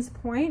Naveen's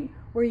point,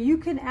 where you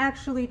can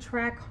actually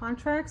track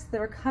contracts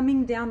that are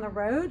coming down the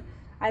road,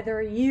 either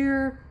a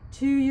year,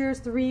 2 years,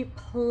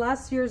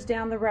 3+ years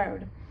down the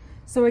road.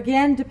 So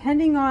again,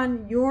 depending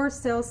on your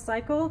sales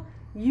cycle,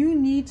 you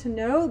need to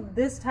know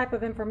this type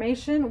of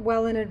information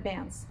well in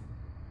advance.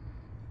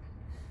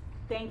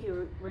 Thank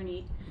you,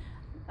 Ronit.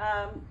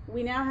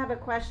 We now have a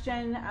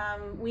question.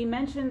 We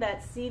mentioned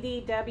that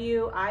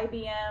CDW,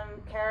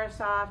 IBM,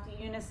 Carahsoft,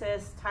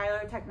 Unisys,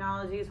 Tyler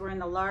Technologies were in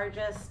the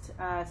largest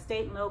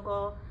state and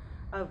local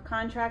of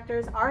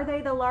contractors. Are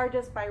they the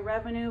largest by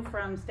revenue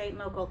from state and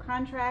local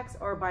contracts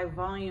or by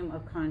volume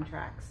of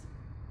contracts?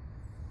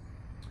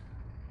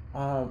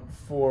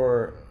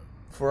 For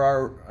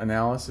our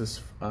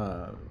analysis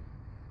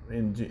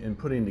in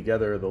putting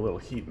together the little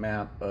heat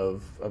map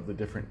of the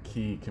different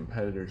key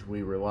competitors,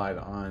 we relied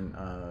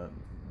on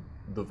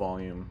the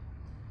volume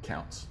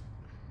counts.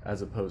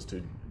 as opposed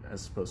to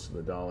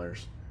the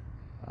dollars.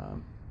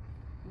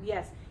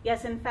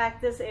 Yes. In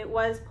fact, it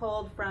was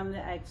pulled from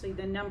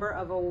the number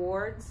of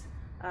awards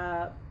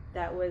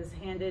that was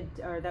handed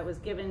or that was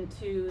given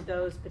to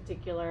those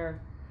particular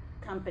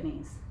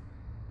companies.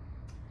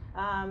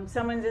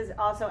 Someone is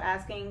also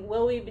asking,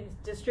 will we be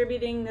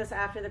distributing this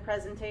after the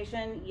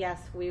presentation?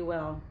 Yes, we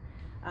will.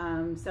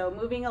 So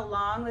moving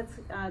along, let's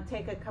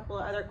take a couple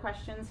of other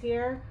questions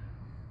here.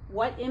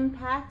 What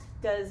impact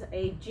does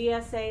a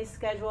GSA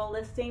schedule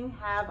listing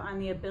have on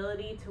the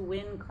ability to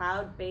win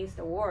cloud-based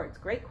awards?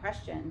 Great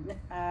question.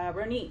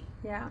 Ronit.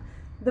 Yeah.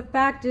 The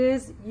fact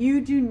is, you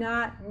do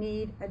not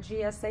need a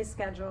GSA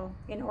schedule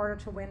in order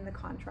to win the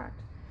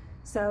contract.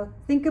 So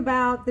think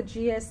about the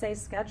GSA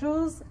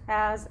schedules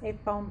as a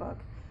phone book.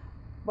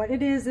 What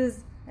it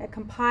is a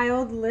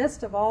compiled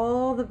list of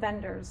all the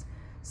vendors.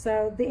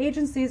 So the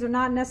agencies are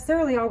not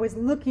necessarily always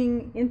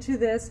looking into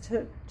this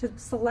to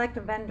select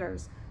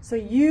vendors. So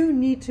you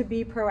need to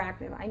be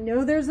proactive. I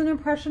know there's an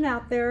impression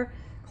out there.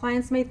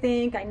 Clients may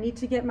think I need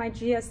to get my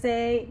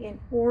GSA in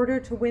order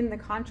to win the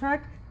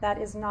contract. That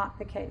is not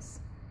the case.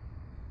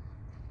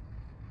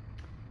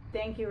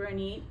 Thank you,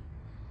 Ronit.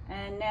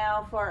 And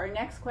now for our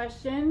next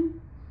question.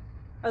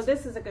 Oh,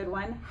 this is a good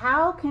one.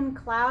 How can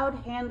cloud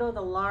handle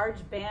the large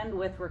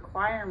bandwidth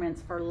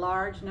requirements for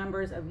large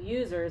numbers of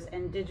users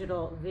and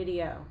digital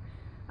video?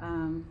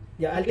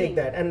 Yeah, I'll take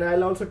that. And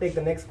I'll also take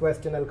the next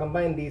question. I'll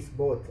combine these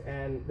both.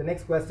 And the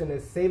next question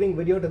is, saving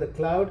video to the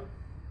cloud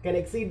can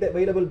exceed the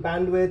available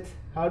bandwidth.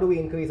 How do we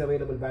increase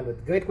available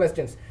bandwidth? Great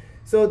questions.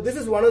 So this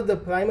is one of the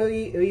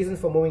primary reasons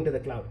for moving to the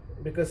cloud.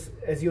 Because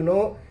as you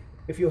know,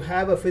 if you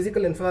have a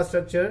physical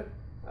infrastructure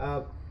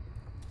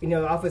in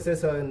your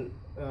offices or in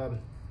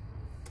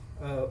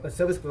a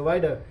service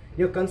provider,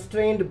 you're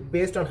constrained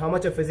based on how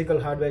much of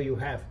physical hardware you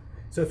have.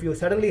 So if you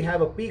suddenly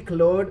have a peak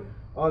load,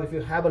 or if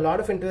you have a lot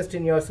of interest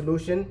in your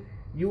solution,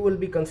 you will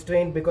be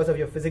constrained because of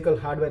your physical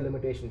hardware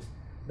limitations.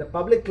 The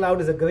public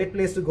cloud is a great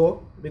place to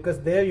go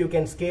because there you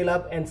can scale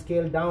up and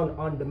scale down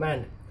on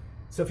demand.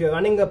 So if you're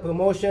running a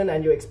promotion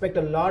and you expect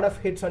a lot of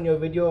hits on your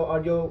video,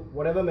 audio,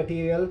 whatever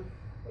material,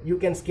 you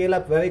can scale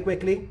up very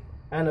quickly.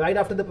 And right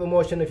after the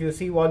promotion, if you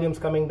see volumes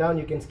coming down,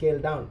 you can scale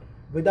down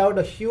without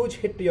a huge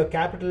hit to your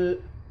capital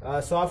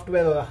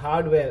software or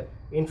hardware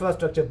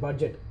infrastructure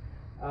budget.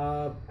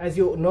 As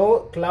you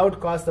know, cloud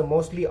costs are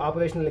mostly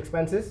operational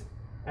expenses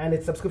and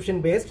it's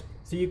subscription based,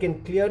 so you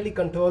can clearly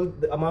control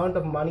the amount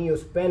of money you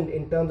spend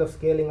in terms of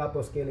scaling up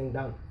or scaling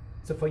down.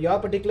 So for your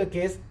particular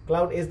case,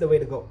 cloud is the way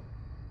to go.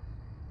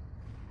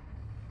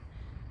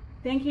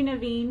 Thank you,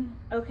 Naveen.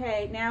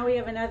 Okay, now we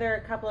have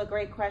another couple of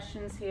great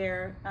questions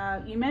here.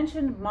 You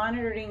mentioned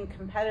monitoring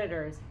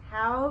competitors.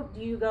 How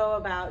do you go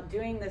about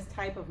doing this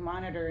type of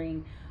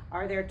monitoring?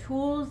 Are there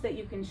tools that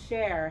you can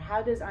share?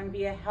 How does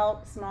Onvia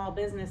help small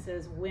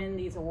businesses win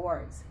these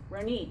awards?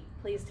 Ronit,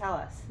 please tell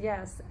us.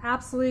 Yes,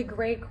 absolutely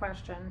great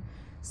question.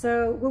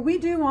 So what we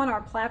do on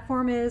our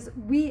platform is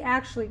we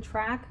actually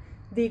track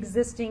the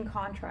existing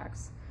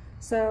contracts.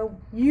 So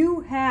you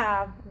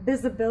have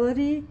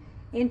visibility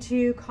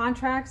into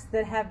contracts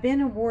that have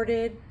been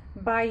awarded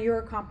by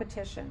your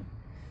competition.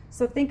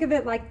 So think of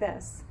it like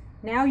this.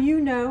 Now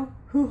you know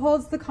who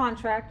holds the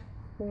contract,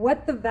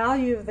 what the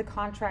value of the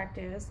contract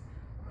is,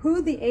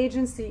 who the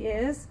agency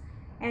is,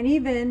 and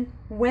even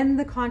when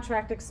the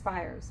contract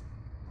expires.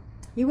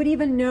 You would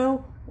even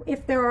know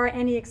if there are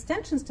any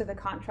extensions to the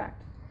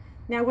contract.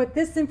 Now what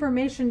this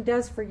information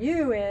does for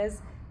you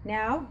is,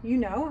 now you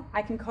know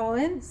I can call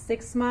in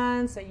 6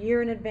 months, a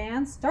year in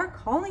advance, start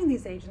calling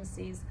these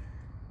agencies,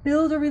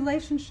 build a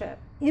relationship,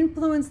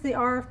 influence the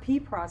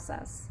RFP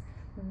process.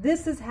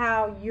 This is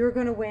how you're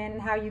going to win,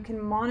 how you can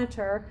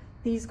monitor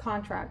these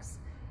contracts.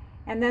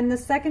 And then the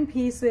second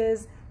piece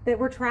is that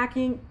we're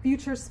tracking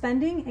future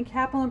spending and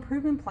capital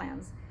improvement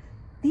plans.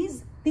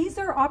 These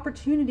are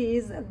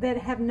opportunities that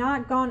have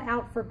not gone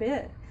out for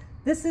bid.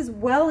 This is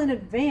well in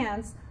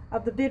advance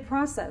of the bid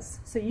process.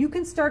 So you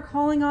can start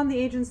calling on the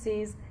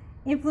agencies,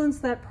 influence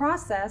that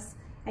process,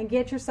 and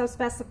get yourself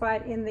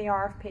specified in the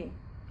RFP.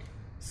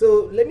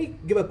 So let me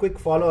give a quick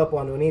follow-up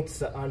on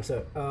Ronit's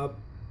answer.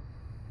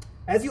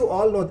 As you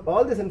all know,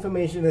 all this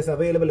information is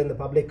available in the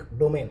public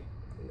domain.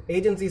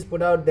 Agencies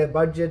put out their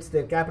budgets,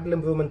 their capital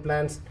improvement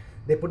plans,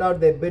 they put out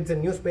their bids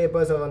in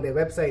newspapers or on their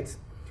websites.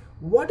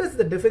 What is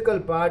the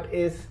difficult part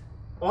is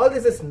all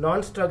this is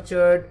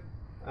non-structured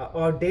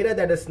or data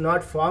that is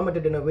not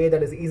formatted in a way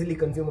that is easily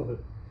consumable.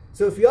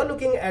 So if you're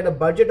looking at a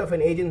budget of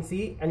an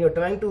agency and you're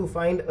trying to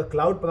find a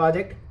cloud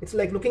project, it's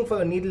like looking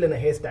for a needle in a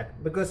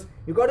haystack because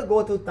you got to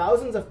go through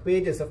thousands of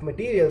pages of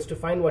materials to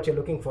find what you're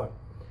looking for.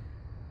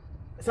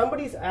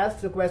 Somebody's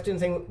asked a question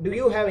saying, do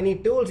you have any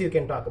tools you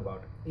can talk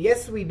about?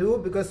 Yes, we do,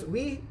 because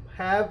we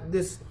have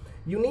this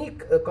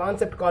unique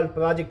concept called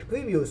project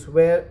previews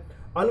where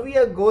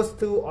Onvia goes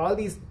through all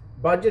these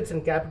budgets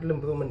and capital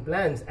improvement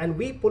plans and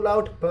we pull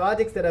out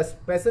projects that are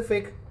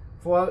specific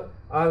for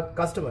our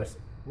customers,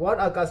 what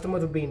our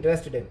customers would be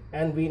interested in.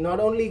 And we not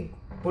only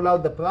pull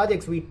out the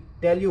projects, we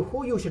tell you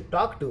who you should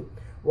talk to,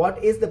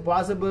 what is the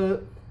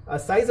possible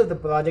size of the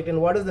project,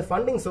 and what is the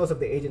funding source of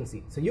the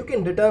agency. So you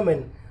can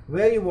determine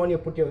where you want to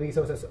put your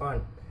resources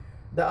on.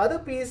 The other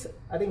piece,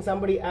 I think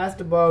somebody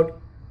asked about,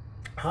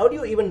 how do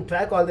you even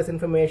track all this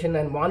information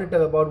and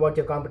monitor about what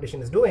your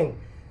competition is doing?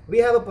 We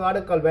have a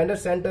product called Vendor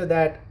Center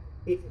that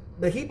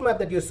the heat map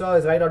that you saw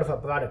is right out of our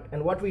product.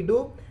 And what we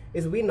do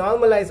is we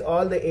normalize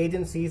all the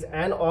agencies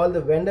and all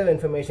the vendor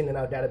information in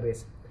our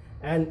database.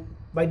 And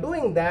by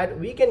doing that,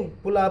 we can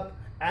pull up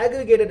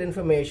aggregated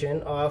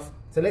information of,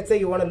 so let's say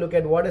you want to look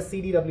at what has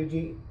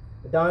CDWG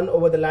done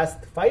over the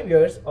last 5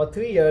 years or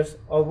 3 years,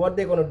 or what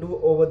they're going to do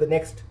over the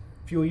next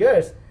few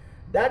years.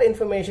 That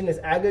information is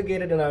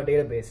aggregated in our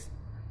database.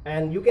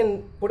 And you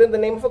can put in the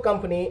name of a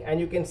company, and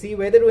you can see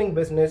where they're doing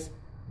business,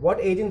 what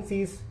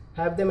agencies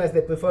have them as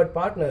their preferred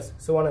partners,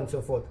 so on and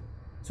so forth.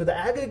 So the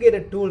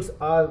aggregated tools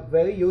are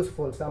very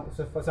useful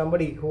for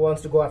somebody who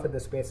wants to go after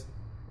this space.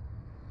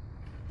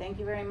 Thank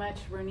you very much,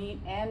 Ronit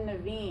and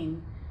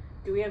Naveen.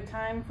 Do we have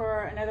time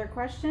for another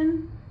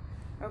question?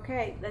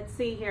 Okay, let's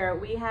see here.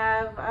 We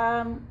have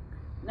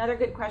another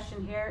good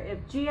question here.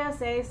 If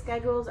GSA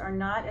schedules are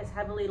not as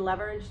heavily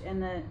leveraged in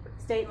the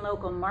state and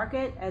local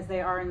market as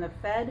they are in the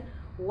Fed,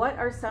 what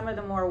are some of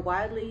the more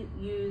widely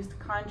used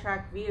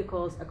contract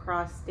vehicles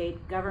across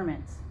state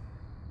governments?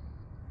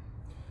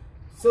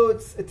 So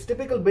it's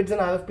typical bids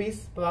and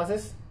RFPs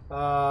process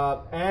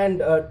and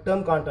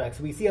term contracts.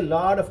 We see a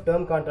lot of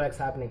term contracts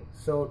happening.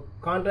 So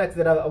contracts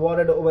that are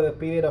awarded over a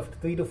period of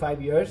 3 to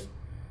 5 years,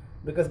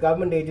 because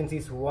government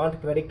agencies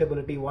want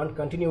predictability, want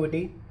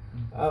continuity.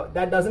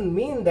 That doesn't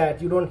mean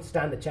that you don't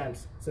stand a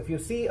chance. So if you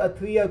see a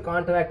 3-year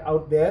contract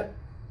out there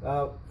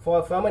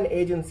from an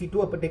agency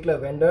to a particular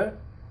vendor,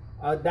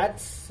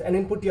 that's an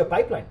input to your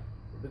pipeline,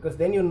 because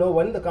then you know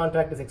when the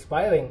contract is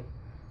expiring.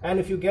 And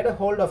if you get a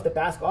hold of the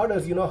task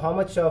orders, you know how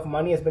much of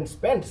money has been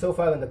spent so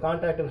far in the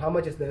contract and how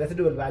much is the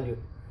residual value.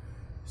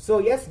 So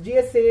yes,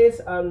 GSAs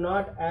are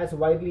not as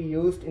widely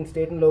used in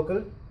state and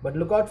local, but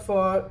look out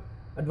for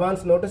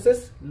advance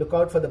notices, look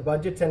out for the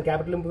budgets and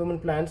capital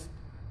improvement plans,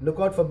 look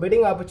out for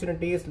bidding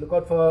opportunities, look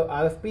out for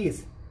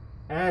RFPs,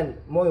 and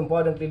more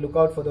importantly, look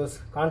out for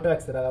those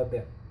contracts that are out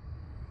there.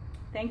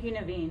 Thank you,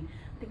 Naveen.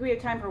 I think we have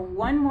time for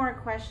one more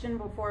question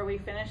before we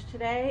finish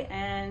today,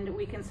 and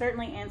we can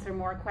certainly answer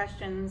more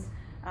questions.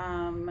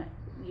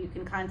 You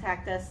can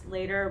contact us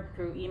later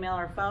through email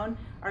or phone.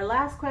 Our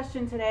last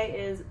question today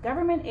is,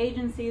 government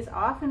agencies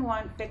often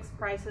want fixed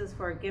prices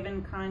for a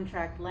given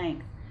contract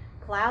length.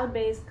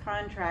 Cloud-based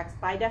contracts,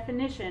 by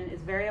definition,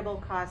 is variable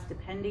cost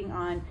depending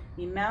on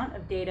the amount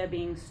of data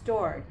being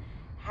stored.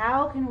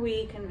 How can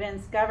we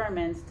convince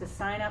governments to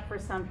sign up for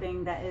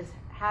something that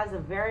has a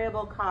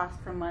variable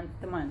cost from month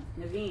to month?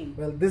 Naveen.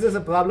 Well, this is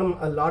a problem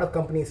a lot of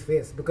companies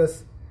face,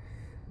 because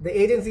the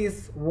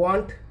agencies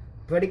want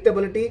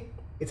predictability.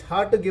 It's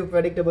hard to give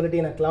predictability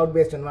in a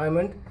cloud-based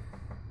environment.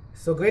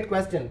 So great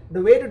question.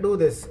 The way to do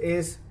this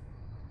is,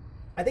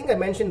 I think I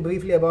mentioned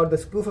briefly about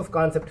this proof of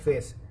concept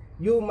phase.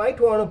 You might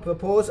want to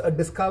propose a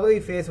discovery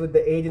phase with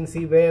the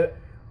agency where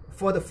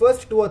for the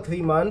first 2 or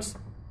 3 months,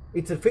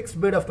 it's a fixed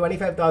bid of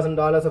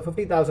 $25,000 or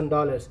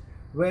 $50,000,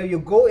 where you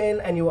go in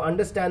and you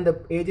understand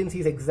the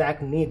agency's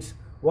exact needs,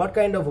 what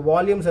kind of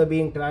volumes are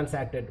being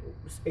transacted,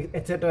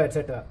 etc.,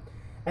 etc.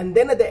 And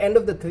then at the end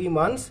of the 3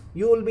 months,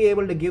 you will be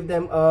able to give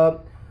them a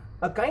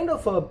kind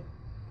of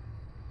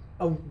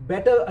a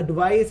better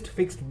advised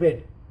fixed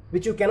bid,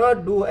 which you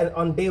cannot do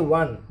on day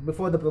one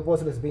before the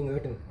proposal is being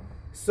written.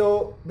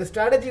 So the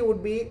strategy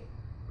would be,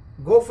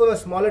 go for a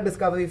smaller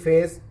discovery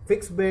phase,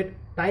 fixed bid,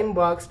 time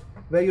boxed,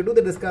 where you do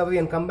the discovery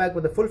and come back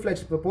with a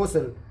full-fledged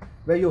proposal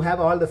where you have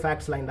all the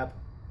facts lined up.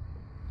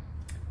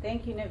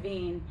 Thank you,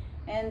 Naveen.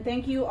 And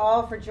thank you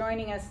all for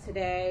joining us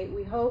today.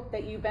 We hope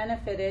that you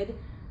benefited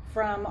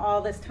from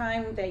all this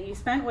time that you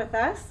spent with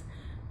us.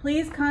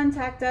 Please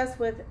contact us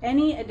with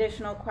any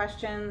additional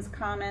questions,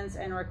 comments,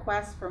 and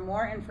requests for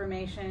more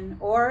information,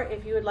 or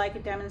if you would like a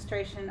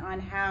demonstration on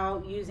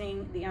how,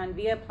 using the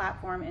Onvia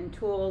platform and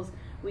tools,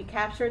 we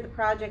captured the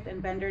project and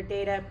vendor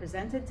data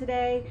presented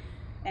today,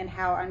 and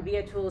how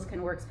Onvia tools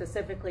can work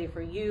specifically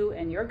for you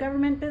and your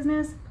government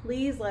business,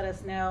 please let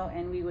us know,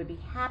 and we would be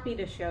happy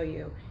to show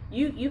you.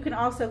 You can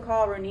also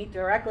call Ronit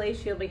directly.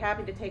 She'll be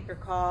happy to take your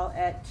call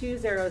at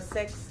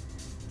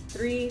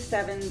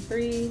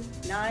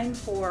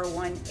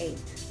 206-373-9418.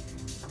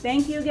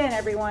 Thank you again,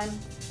 everyone.